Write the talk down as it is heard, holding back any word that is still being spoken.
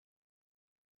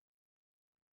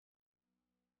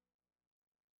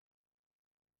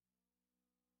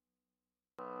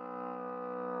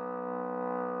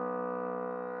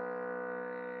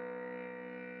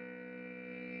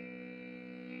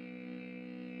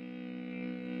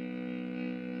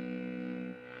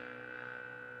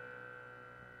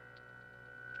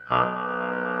I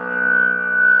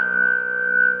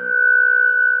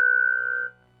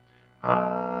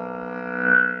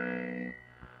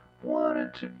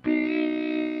wanted to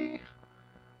be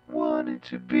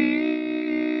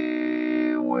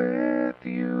with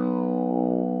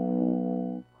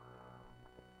you.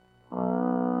 I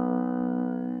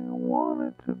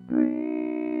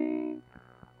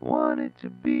wanted to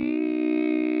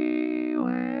be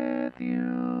with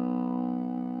you.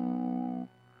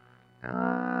 I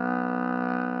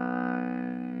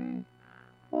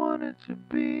wanted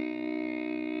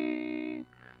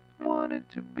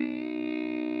to be with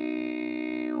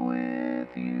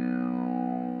you.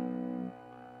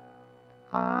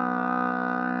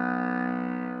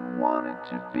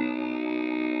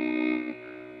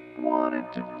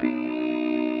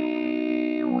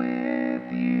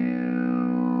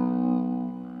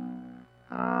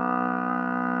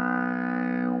 I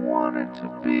wanted to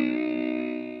be with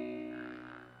you. I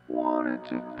wanted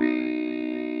to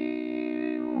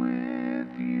be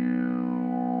with you.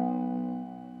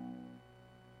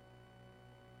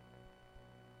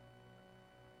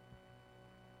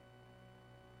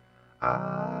 I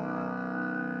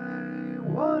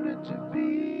wanted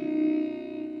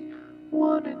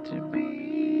to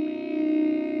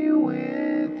be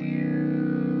with you.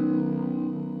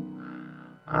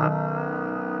 I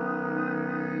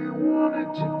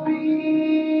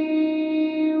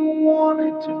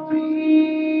wanted to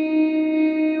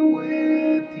be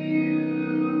with you.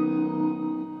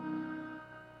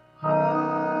 I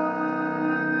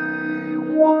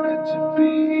wanted to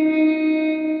be